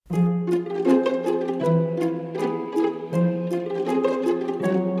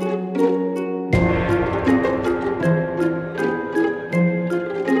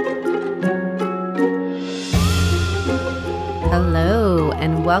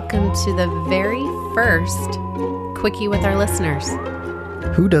welcome to the very first Quickie with our listeners.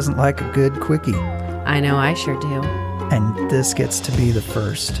 Who doesn't like a good quickie? I know I sure do. And this gets to be the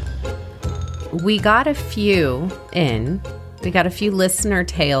first. We got a few in. We got a few listener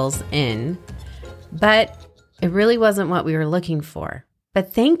tales in, but it really wasn't what we were looking for.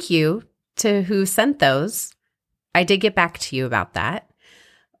 But thank you to who sent those. I did get back to you about that.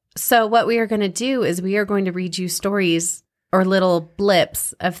 So what we are going to do is we are going to read you stories or little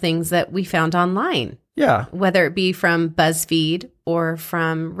blips of things that we found online. Yeah. Whether it be from BuzzFeed or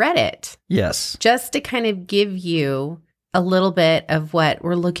from Reddit. Yes. Just to kind of give you a little bit of what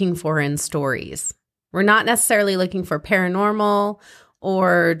we're looking for in stories. We're not necessarily looking for paranormal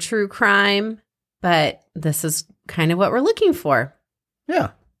or true crime, but this is kind of what we're looking for. Yeah.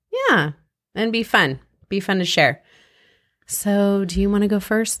 Yeah. And be fun. Be fun to share. So do you want to go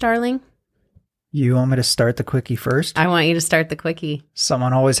first, darling? You want me to start the quickie first? I want you to start the quickie.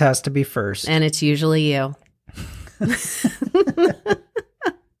 Someone always has to be first. And it's usually you.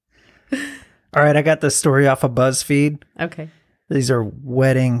 All right, I got this story off of BuzzFeed. Okay. These are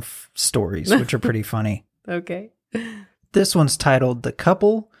wedding stories, which are pretty funny. Okay. This one's titled The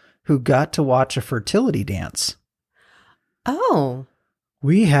Couple Who Got to Watch a Fertility Dance. Oh.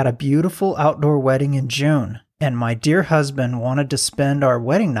 We had a beautiful outdoor wedding in June, and my dear husband wanted to spend our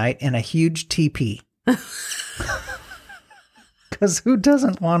wedding night in a huge teepee. Because who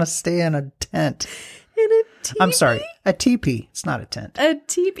doesn't want to stay in a tent? In a teepee? I'm sorry, a teepee. It's not a tent. A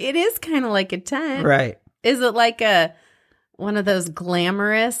teepee. It is kind of like a tent. Right. Is it like one of those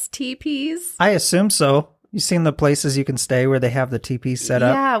glamorous teepees? I assume so. You've seen the places you can stay where they have the teepees set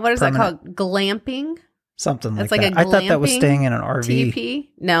up? Yeah. What is permanent? that called? Glamping? Something like It's like that. a I thought that was glamping staying in an RV.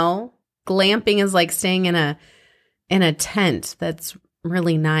 Teepee? No. Glamping is like staying in a tent that's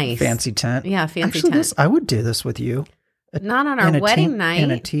really nice. Fancy tent. Yeah, fancy Actually, tent. I would do this with you. Not on our wedding night.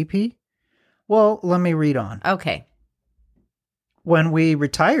 In a teepee? Well, let me read on. Okay. When we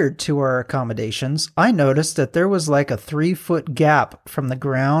retired to our accommodations, I noticed that there was like a 3-foot gap from the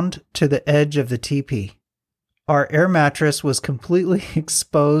ground to the edge of the teepee. Our air mattress was completely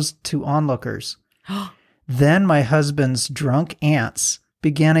exposed to onlookers. Then my husband's drunk aunts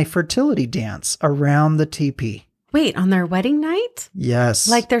began a fertility dance around the teepee. Wait, on their wedding night? Yes.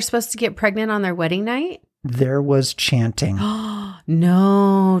 Like they're supposed to get pregnant on their wedding night? There was chanting.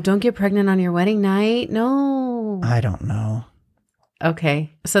 No, don't get pregnant on your wedding night. No. I don't know. Okay.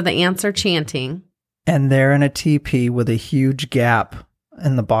 So the aunts are chanting. And they're in a teepee with a huge gap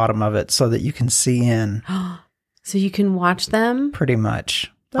in the bottom of it so that you can see in. So you can watch them? Pretty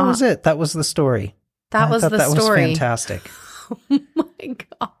much. That was it. That was the story. That was the story. That was fantastic. Oh my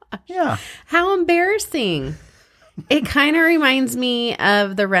gosh. Yeah. How embarrassing. It kind of reminds me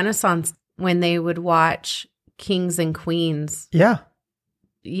of the Renaissance when they would watch kings and queens. Yeah.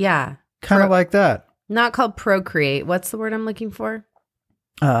 Yeah. Kind of like that. Not called procreate. What's the word I'm looking for?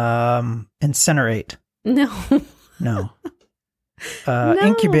 Incinerate. No. No. No.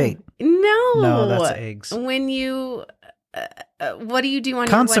 Incubate. No. No, that's eggs. When you, what do you do on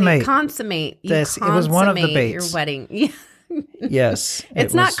Consummate. your wedding? Consummate. You This, it was one of the consummate baits. Your wedding. Yeah. Yes.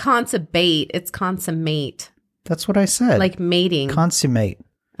 It's not consummate. It's consummate. That's what I said. Like mating. Consummate.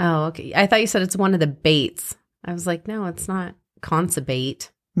 Oh, okay. I thought you said it's one of the baits. I was like, no, it's not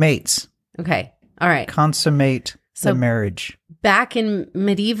consummate. Mates. Okay. All right. Consummate So- the marriage. Back in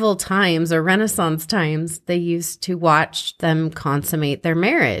medieval times or Renaissance times, they used to watch them consummate their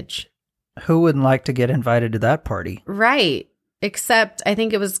marriage. Who wouldn't like to get invited to that party? Right. Except I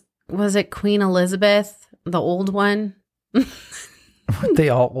think it was it Queen Elizabeth, the old one? Weren't they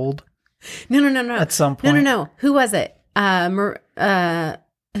all old? No. At some point. No. Who was it?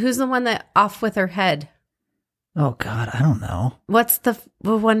 Who's the one that off with her head? Oh, God. I don't know. What's the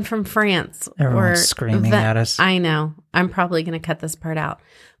one from France? Everyone's screaming at us. I know. I'm probably going to cut this part out.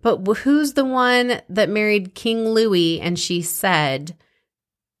 But who's the one that married King Louis and she said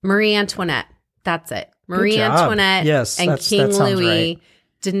Marie Antoinette? That's it. Marie Antoinette Yes, and King that sounds Louis right.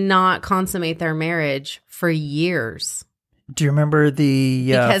 did not consummate their marriage for years. Do you remember the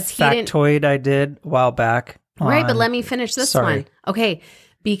Because he didn't- factoid I did a while back? Right, but let me finish this Sorry. one. Okay,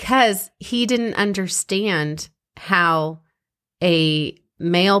 because he didn't understand how a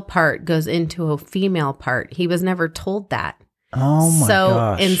male part goes into a female part. He was never told that. Oh my gosh.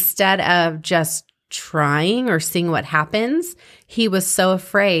 So instead of just trying or seeing what happens, he was so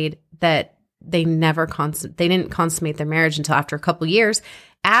afraid that they didn't consummate their marriage until after a couple years,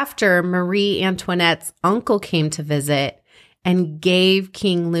 after Marie Antoinette's uncle came to visit and gave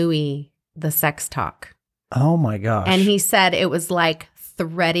King Louis the sex talk. Oh my gosh. And he said it was like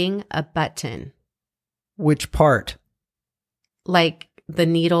threading a button. Which part? Like the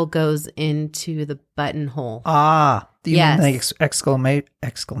needle goes into the buttonhole. Ah, you Yes. mean the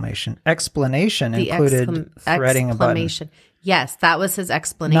explanation The included threading a button. Yes, that was his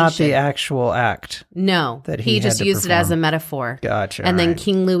explanation. Not the actual act. No, that he he just had to used it as a perform. metaphor. Gotcha. And then right.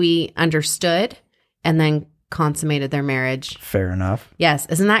 King Louis understood and then consummated their marriage. Fair enough. Yes,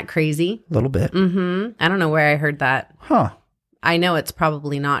 isn't that crazy? A little bit. Mm-hmm. I don't know where I heard that. Huh. I know it's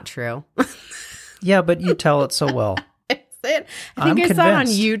probably not true. Yeah, but you tell it so well. I think I'm I saw it on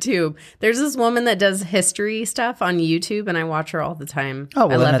convinced. YouTube. There's this woman that does history stuff on YouTube, and I watch her all the time. Oh,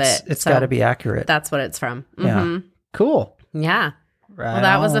 well, I love then it. it's So got to be accurate. That's what it's from. Yeah. Mm-hmm. Cool. Yeah. Right. Well,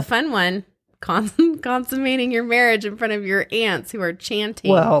 that was a on. fun one. Consummating your marriage in front of your aunts who are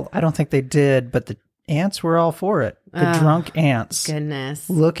chanting. Well, I don't think they did, but the ants were all for it. The Oh, drunk ants goodness.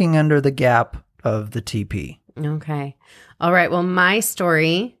 looking under the gap of the TP. Okay. All right. Well, my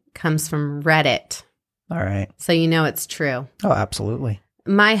story comes from Reddit. All right. So you know it's true. Oh, absolutely.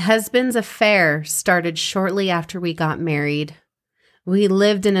 My husband's affair started shortly after we got married. We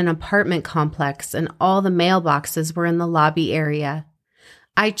lived in an apartment complex and all the mailboxes were in the lobby area.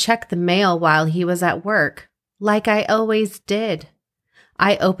 I checked the mail while he was at work, like I always did.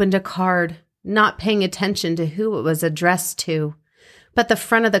 I opened a card, not paying attention to who it was addressed to, but the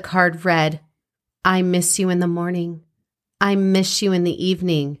front of the card read, "I miss you in the morning. I miss you in the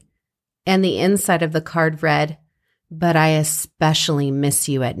evening." And the inside of the card read, "But I especially miss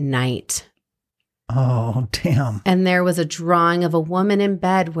you at night." Oh, damn. And there was a drawing of a woman in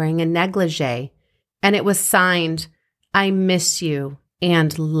bed wearing a negligee, and it was signed, "I miss you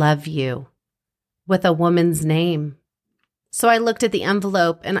and love you," with a woman's name. So I looked at the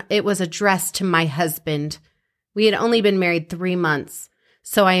envelope, and it was addressed to my husband. We had only been married 3 months,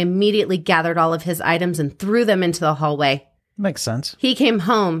 so I immediately gathered all of his items and threw them into the hallway. Makes sense. He came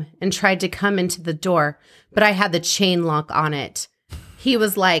home and tried to come into the door, but I had the chain lock on it. He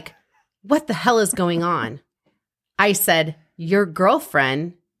was like, "What the hell is going on?" I said, "Your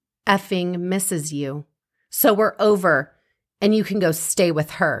girlfriend effing misses you. So we're over and you can go stay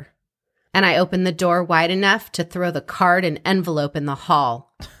with her." And I opened the door wide enough to throw the card and envelope in the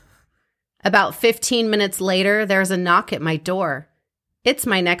hall. About 15 minutes later, there's a knock at my door. It's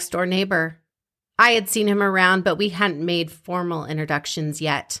my next door neighbor. I had seen him around, but we hadn't made formal introductions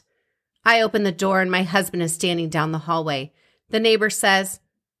yet. I open the door and my husband is standing down the hallway. The neighbor says,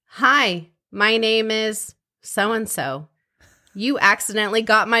 "Hi, my name is so-and-so. You accidentally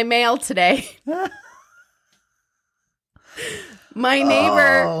got my mail today." My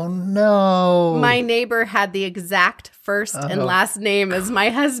neighbor, Oh, no. my neighbor had the exact first and last name as my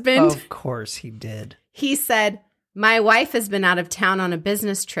husband. Of course he did. He said, "My wife has been out of town on a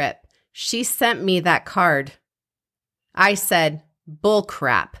business trip. She sent me that card." I said, "Bull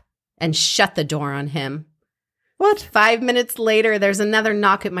crap," and shut the door on him. What? 5 minutes later, there's another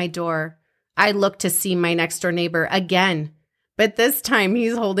knock at my door. I look to see my next door neighbor again, but this time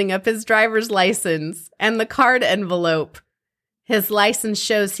he's holding up his driver's license and the card envelope. His license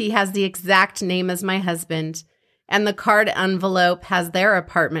shows he has the exact name as my husband, and the card envelope has their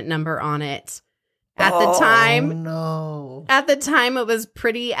apartment number on it. At the time, no. At the time, it was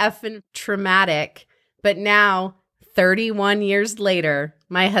pretty effing traumatic, but now, 31 years later,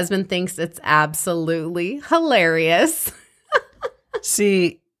 my husband thinks it's absolutely hilarious.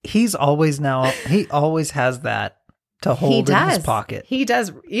 See, he always has that to hold in his pocket. He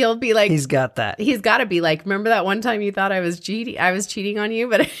does. He'll be like, He's got that. he's got to be like, "Remember that one time you thought I was cheating on you,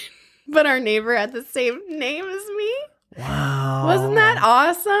 but but our neighbor had the same name as me?" Wow. Wasn't that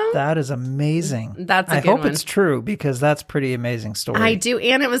awesome? That is amazing. That's a I good hope one. it's true because that's a pretty amazing story. I do.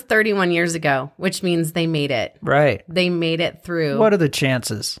 And it was 31 years ago, which means they made it. Right. They made it through. What are the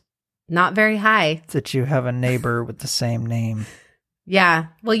chances Not very high. that you have a neighbor with the same name? Yeah.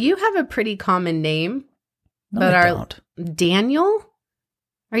 Well, you have a pretty common name. No, But I our- don't. Daniel?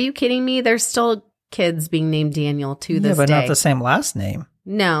 Are you kidding me? There's still kids being named Daniel to this but day. not the same last name.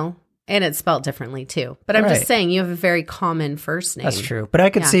 No. And it's spelled differently too. But I'm Right. just saying you have a very common first name. That's true. But I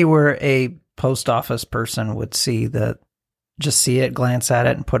could Yeah. see where a post office person would see it, glance at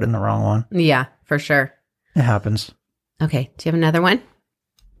it, and put in the wrong one. Yeah, for sure. It happens. Okay. Do you have another one?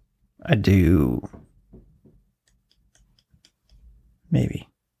 I do. Maybe.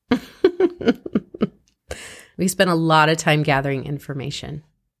 We spent a lot of time gathering information.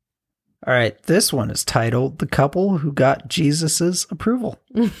 All right. This one is titled "The Couple Who Got Jesus's Approval."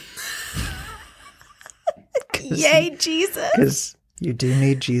 Yay, Jesus. Because you do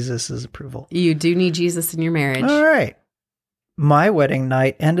need Jesus's approval. You do need Jesus in your marriage. All right. My wedding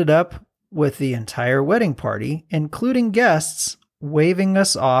night ended up with the entire wedding party, including guests, waving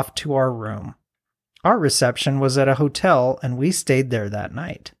us off to our room. Our reception was at a hotel, and we stayed there that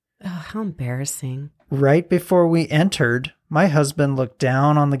night. Oh, how embarrassing. Right before we entered, my husband looked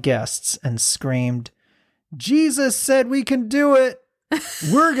down on the guests and screamed, "Jesus said we can do it.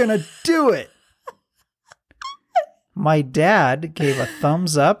 We're going to do it." My dad gave a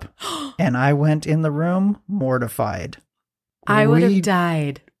thumbs up, and I went in the room mortified. I would have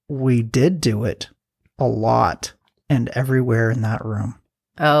died. We did do it a lot and everywhere in that room.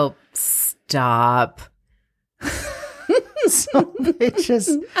 Oh, stop. So they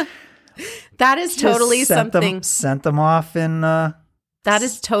just that is totally something. Sent them off in that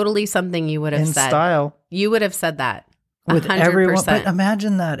is totally something you would have said. In style. You would have said that. With 100%. everyone. But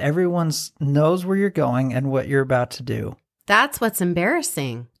imagine that. Everyone knows where you're going and what you're about to do. That's what's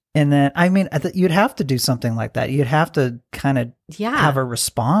embarrassing. And then, I mean, you'd have to do something like that. You'd have to kind of have a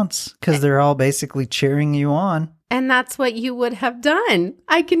response because they're all basically cheering you on. And that's what you would have done.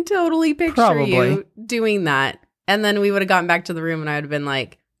 I can totally picture you doing that. And then we would have gotten back to the room and I would have been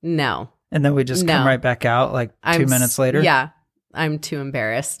like, no. And then we just come right back out like 2 minutes later. Yeah. I'm too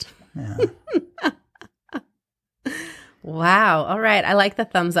embarrassed. Yeah. Wow. All right. I like the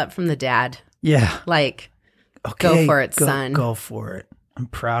thumbs up from the dad. Yeah. Like, go for it, son. Go for it. I'm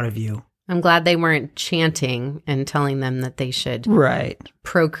proud of you. I'm glad they weren't chanting and telling them that they should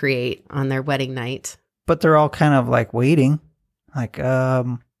procreate on their wedding night. But they're all kind of like waiting. Like,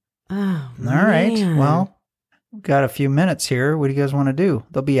 all right. Well, we've got a few minutes here. What do you guys want to do?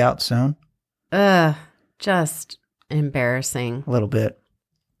 They'll be out soon. Just embarrassing. A little bit.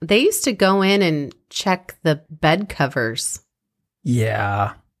 They used to go in and check the bed covers.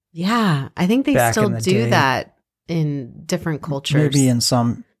 Yeah. Yeah. I think they Back still in the do day. that in different cultures. Maybe in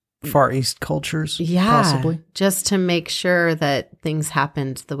some Far East cultures. Yeah. Possibly. Just to make sure that things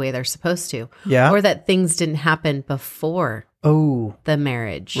happened the way they're supposed to. Yeah. Or that things didn't happen before the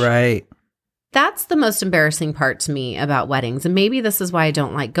marriage. Right. That's the most embarrassing part to me about weddings. And maybe this is why I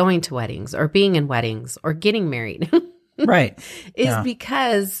don't like going to weddings or being in weddings or getting married. Right. Is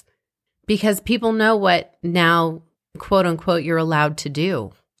because people know what now, quote unquote, you're allowed to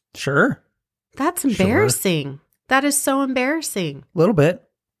do. Sure. That's embarrassing. Sure. That is so embarrassing. A little bit.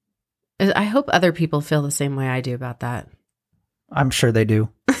 I hope other people feel the same way I do about that. I'm sure they do.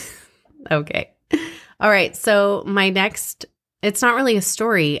 Okay. All right. So my next, it's not really a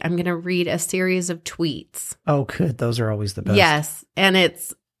story. I'm going to read a series of tweets. Oh, good. Those are always the best. Yes. And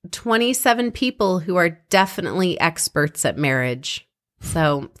it's 27 people who are definitely experts at marriage.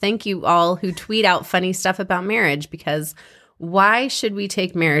 So thank you all who tweet out funny stuff about marriage, because why should we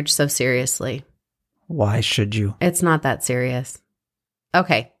take marriage so seriously? Why should you? It's not that serious.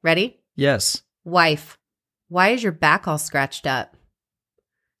 Okay, ready? Yes. Wife, why is your back all scratched up?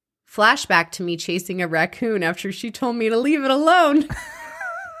 Flashback to me chasing a raccoon after she told me to leave it alone.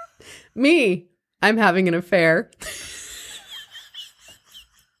 Me, I'm having an affair.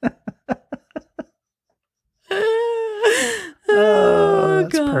 Oh,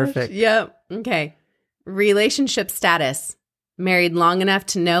 that's perfect. Yep. Okay. Relationship status. Married long enough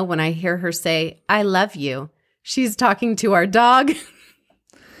to know when I hear her say, "I love you," she's talking to our dog.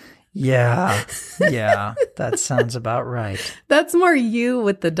 Yeah. Yeah. That sounds about right. That's more you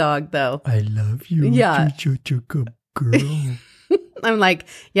with the dog, though. I love you. Yeah. You're such a good girl. I'm like,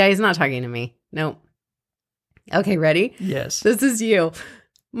 yeah, he's not talking to me. Nope. Okay, ready? Yes. This is you.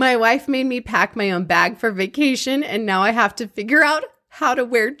 My wife made me pack my own bag for vacation, and now I have to figure out how to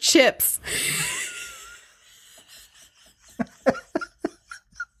wear chips.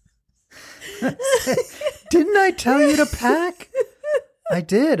 Didn't I tell you to pack? I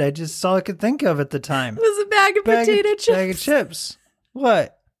did. I just all I could think of at the time. It was a bag of potato chips. Bag of chips.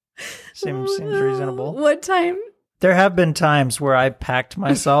 What? Seems reasonable. What time? There have been times where I packed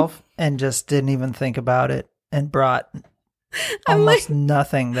myself and just didn't even think about it and brought almost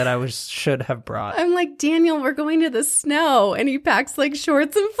nothing that I should have brought. I'm like, Daniel, we're going to the snow, and he packs like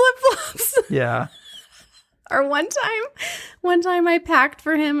shorts and flip-flops. Yeah. Or one time I packed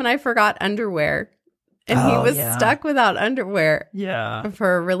for him and I forgot underwear. And he was stuck without underwear. Yeah.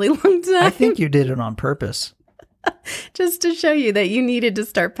 For a really long time. I think you did it on purpose. Just to show you that you needed to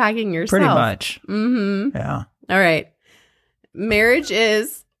start packing yourself. Pretty much. Mm-hmm. Yeah. All right. Marriage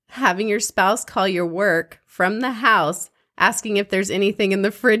is having your spouse call your work from the house asking if there's anything in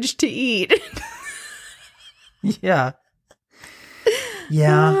the fridge to eat. Yeah.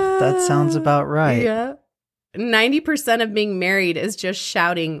 Yeah, that sounds about right. Yeah. 90% of being married is just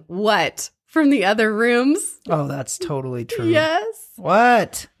shouting "what" from the other rooms. Oh, that's totally true. Yes.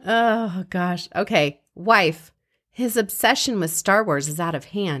 What? Oh, gosh. Okay. Wife, his obsession with Star Wars is out of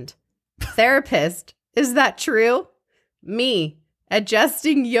hand. Therapist, is that true? Me,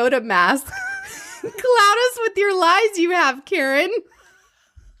 adjusting Yoda mask Cloud us with your lies you have, Karen.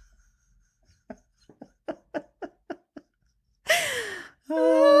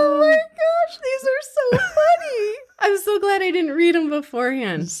 Oh my gosh, these are so funny. I'm so glad I didn't read them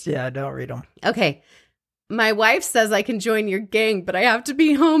beforehand. Yeah, don't read them. Okay. My wife says I can join your gang, but I have to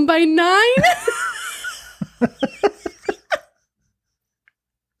be home by 9.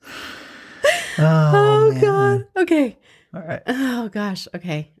 Oh God. Okay. All right. Oh gosh.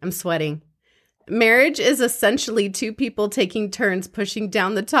 Okay. I'm sweating. Marriage is essentially two people taking turns pushing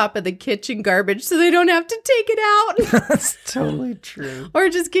down the top of the kitchen garbage so they don't have to take it out. That's totally true. Or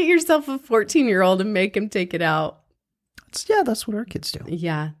just get yourself a 14-year-old and make him take it out. That's what our kids do.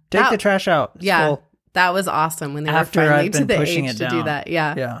 Yeah. Take the trash out. It's full. That was awesome when they After were finally I've been to the pushing age it to down. do that.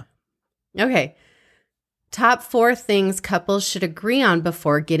 Yeah. Yeah. Okay. Top 4 things couples should agree on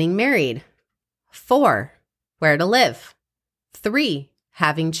before getting married. 4, where to live. 3,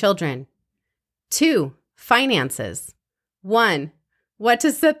 having children. 2, finances. 1, what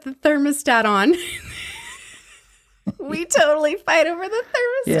to set the thermostat on. We totally fight over the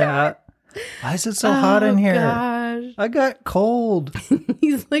thermostat. Yeah. Why is it so hot in here? Gosh. I got cold.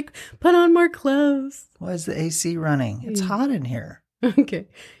 He's like, put on more clothes. Why is the AC running? It's hot in here. Okay.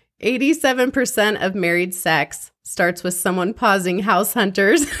 87% of married sex starts with someone pausing House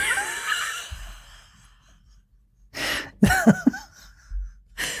Hunters.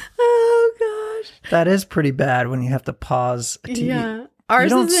 Oh, gosh. That is pretty bad when you have to pause a TV. Yeah. You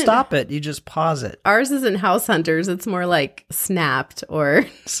don't stop it. You just pause it. Ours isn't House Hunters. It's more like Snapped or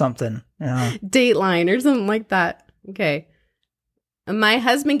Something. Yeah. Dateline or something like that. Okay. My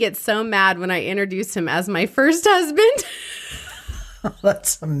husband gets so mad when I introduce him as my first husband.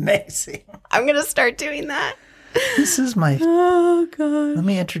 That's amazing. I'm going to start doing that. This is my... Oh, God. Let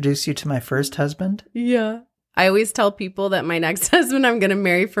me introduce you to my first husband. Yeah. I always tell people that my next husband I'm going to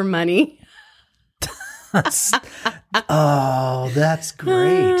marry for money. That's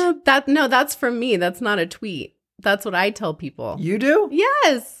great. That's from me. That's not a tweet. That's what I tell people. You do?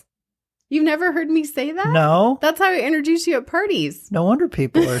 Yes. You've never heard me say that? No. That's how I introduce you at parties. No wonder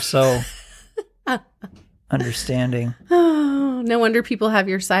people are so understanding. Oh, no wonder people have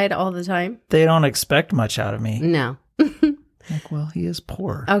your side all the time. They don't expect much out of me. No. Like, well, he is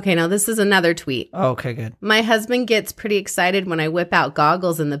poor. Okay, now this is another tweet. Okay, good. My husband gets pretty excited when I whip out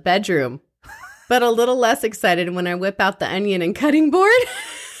goggles in the bedroom, but a little less excited when I whip out the onion and cutting board.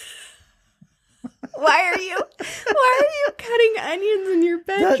 Why are you cutting onions in your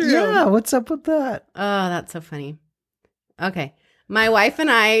bedroom? What's up with that? Oh, that's so funny. Okay. My wife and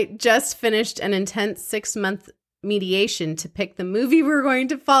I just finished an intense 6-month mediation to pick the movie we're going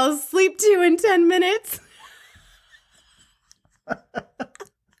to fall asleep to in 10 minutes.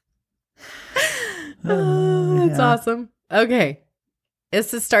 That's awesome. Okay.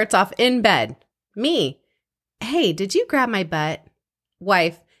 This starts off in bed. Me. Hey, did you grab my butt?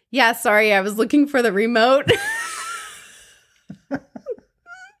 Wife. Yeah, sorry, I was looking for the remote.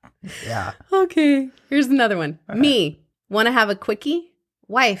 Yeah. Okay. Here's another one. All Me. right. Want to have a quickie?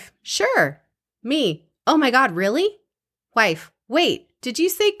 Wife. Sure. Me. Oh my God, really? Wife. Wait, did you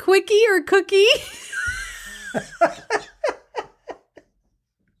say quickie or cookie?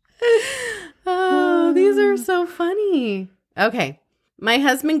 Oh, these are so funny. Okay. My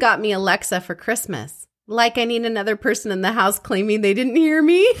husband got me Alexa for Christmas. Like I need another person in the house claiming they didn't hear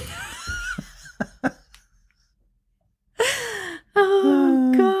me.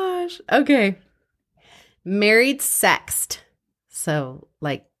 Oh, gosh. Okay. Married sexed. So,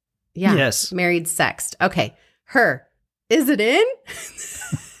 like, yeah. Yes. Married sexed. Okay. Her. Is it in?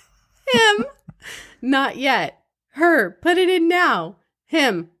 Him. Not yet. Her. Put it in now.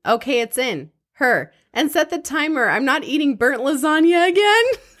 Him. Okay, it's in. Her. And set the timer. I'm not eating burnt lasagna again.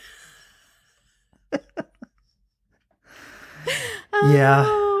 Yeah.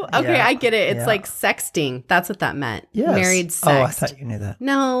 Oh, okay, Yeah. I get it. It's Yeah. like sexting. That's what that meant. Yes. Married sext. Oh, I thought you knew that.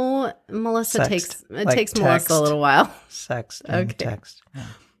 No, Melissa Sext. takes Like Melissa text. a little while. Sext and Okay. text. Yeah.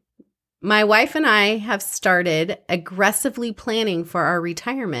 My wife and I have started aggressively planning for our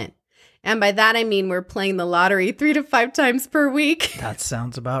retirement. And by that, I mean we're playing the lottery 3 to 5 times per week. That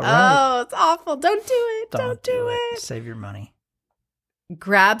sounds about right. Oh, it's awful. Don't do it. Don't do it. Save your money.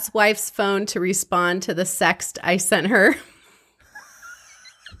 Grabs wife's phone to respond to the sext I sent her.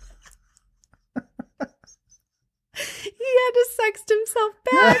 He had to sext himself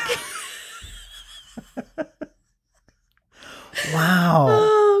back. Wow.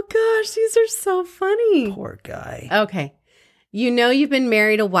 Oh, gosh. These are so funny. Poor guy. Okay. You know you've been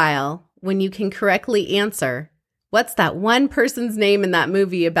married a while when you can correctly answer, what's that one person's name in that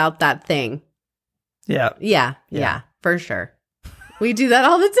movie about that thing? Yeah. Yeah, Yeah. for sure. We do that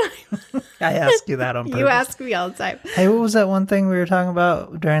all the time. I ask you that on purpose. You ask me all the time. Hey, what was that one thing we were talking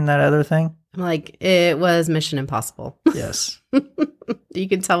about during that other thing? I'm like, it was Mission Impossible. Yes. You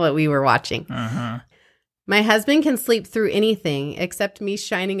can tell what we were watching. Uh-huh. My husband can sleep through anything except me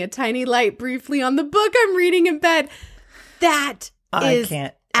shining a tiny light briefly on the book I'm reading in bed. That is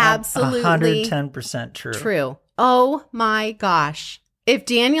absolutely 110% true. True. Oh my gosh. If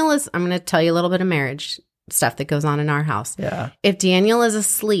Daniel is, I'm going to tell you a little bit of marriage stuff that goes on in our house. Yeah. If Daniel is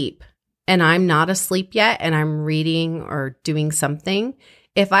asleep and I'm not asleep yet and I'm reading or doing something,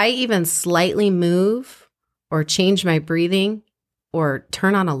 if I even slightly move or change my breathing or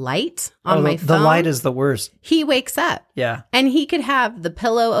turn on a light on my phone. The light is the worst. He wakes up. Yeah. And he could have the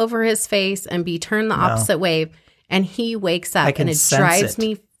pillow over his face and be turned the opposite way, and he wakes up. And it drives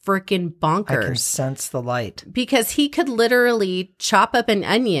me freaking bonkers. I can sense the light. Because he could literally chop up an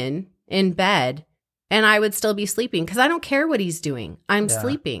onion in bed and I would still be sleeping because I don't care what he's doing. I'm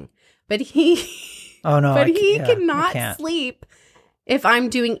sleeping. But he cannot sleep if I'm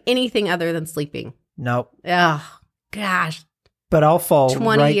doing anything other than sleeping. Nope. Oh, gosh. But I'll fall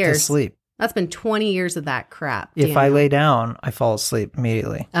right to sleep. That's been 20 years of that crap. If I lay down, I fall asleep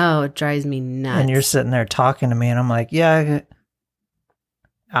immediately. Oh, it drives me nuts. And you're sitting there talking to me, and I'm like, yeah,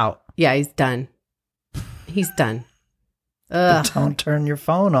 out. Yeah, he's done. He's done. But don't turn your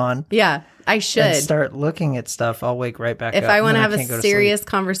phone on. Yeah, I should. And start looking at stuff. I'll wake right back up. If I want to have a serious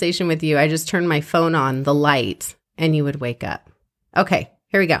conversation with you, I just turn my phone on, the light, and you would wake up. Okay,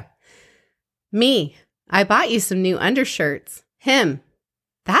 here we go. Me, I bought you some new undershirts. Him,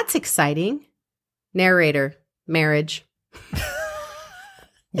 that's exciting. Narrator, marriage.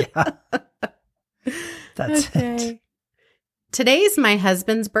 Yeah. That's it. Today's my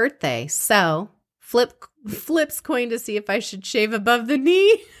husband's birthday, so flips coin to see if I should shave above the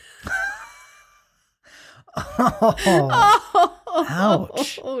knee. Ouch.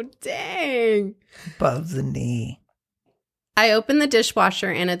 Oh, dang. Above the knee. I open the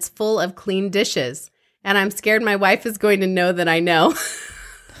dishwasher and it's full of clean dishes. And I'm scared my wife is going to know that I know.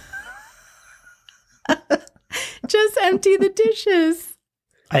 Just empty the dishes.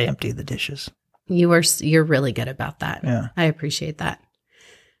 I empty the dishes. You're really good about that. Yeah. I appreciate that.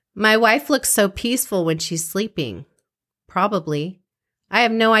 My wife looks so peaceful when she's sleeping. Probably. I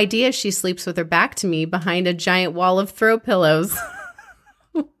have no idea she sleeps with her back to me behind a giant wall of throw pillows.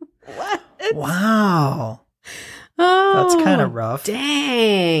 What? Wow. Oh, that's kind of rough.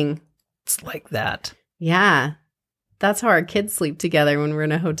 Dang. It's like that. Yeah. That's how our kids sleep together when we're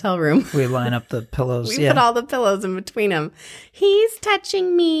in a hotel room. We line up the pillows. We put all the pillows in between them. He's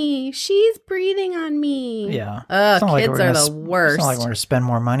touching me. She's breathing on me. Yeah. Kids are the worst. It's not like we're going to spend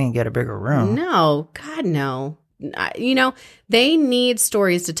more money and get a bigger room. No. God, no. You know, they need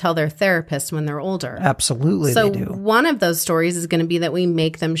stories to tell their therapist when they're older. Absolutely, they do. So one of those stories is going to be that we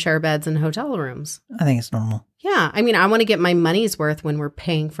make them share beds in hotel rooms. I think it's normal. Yeah. I mean, I want to get my money's worth when we're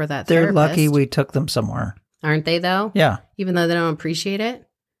paying for that They're therapist. lucky we took them somewhere. Aren't they, though? Yeah. Even though they don't appreciate it?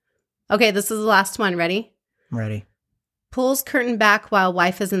 Okay, this is the last one. Ready? I'm ready. Pulls curtain back while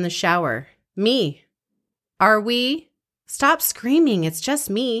wife is in the shower. Me. Are we? Stop screaming. It's just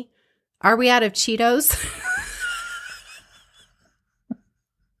me. Are we out of Cheetos?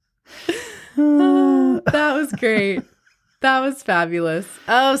 That was great. That was fabulous.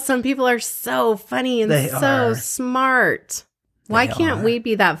 Oh, some people are so funny and smart. Why can't we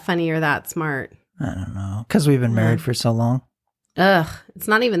be that funny or that smart? I don't know. Because we've been married for so long. Ugh, it's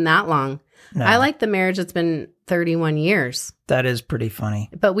not even that long. No. I like the marriage that's been 31 years. That is pretty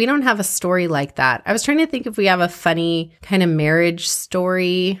funny. But we don't have a story like that. I was trying to think if we have a funny kind of marriage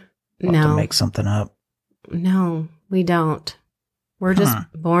story. We'll have to make something up. No, we don't. We're just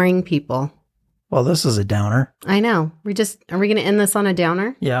boring people. Well, this is a downer. I know. Are we going to end this on a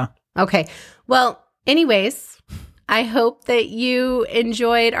downer? Yeah. Okay. Well, anyways, I hope that you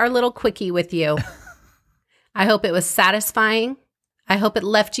enjoyed our little quickie with you. I hope it was satisfying. I hope it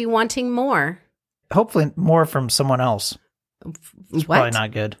left you wanting more. Hopefully more from someone else. It's probably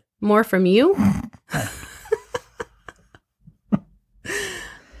not good. More from you?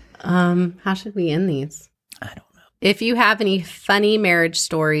 How should we end these? I don't know. If you have any funny marriage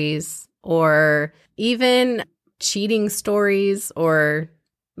stories or even cheating stories, or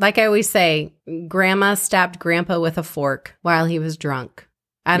like I always say, grandma stabbed grandpa with a fork while he was drunk.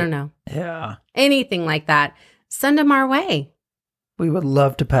 I don't know. Yeah. Anything like that, send them our way. We would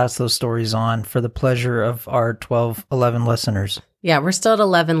love to pass those stories on for the pleasure of our 11 listeners. Yeah, we're still at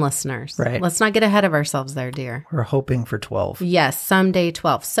 11 listeners. Right. Let's not get ahead of ourselves there, dear. We're hoping for 12. Yes, someday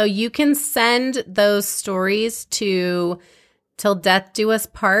 12. So you can send those stories to Till Death Do Us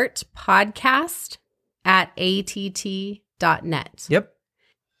Part podcast at att.com. marriage.net. Yep.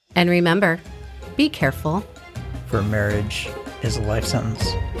 And remember, be careful. For marriage is a life sentence.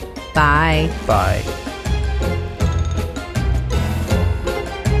 Bye. Bye.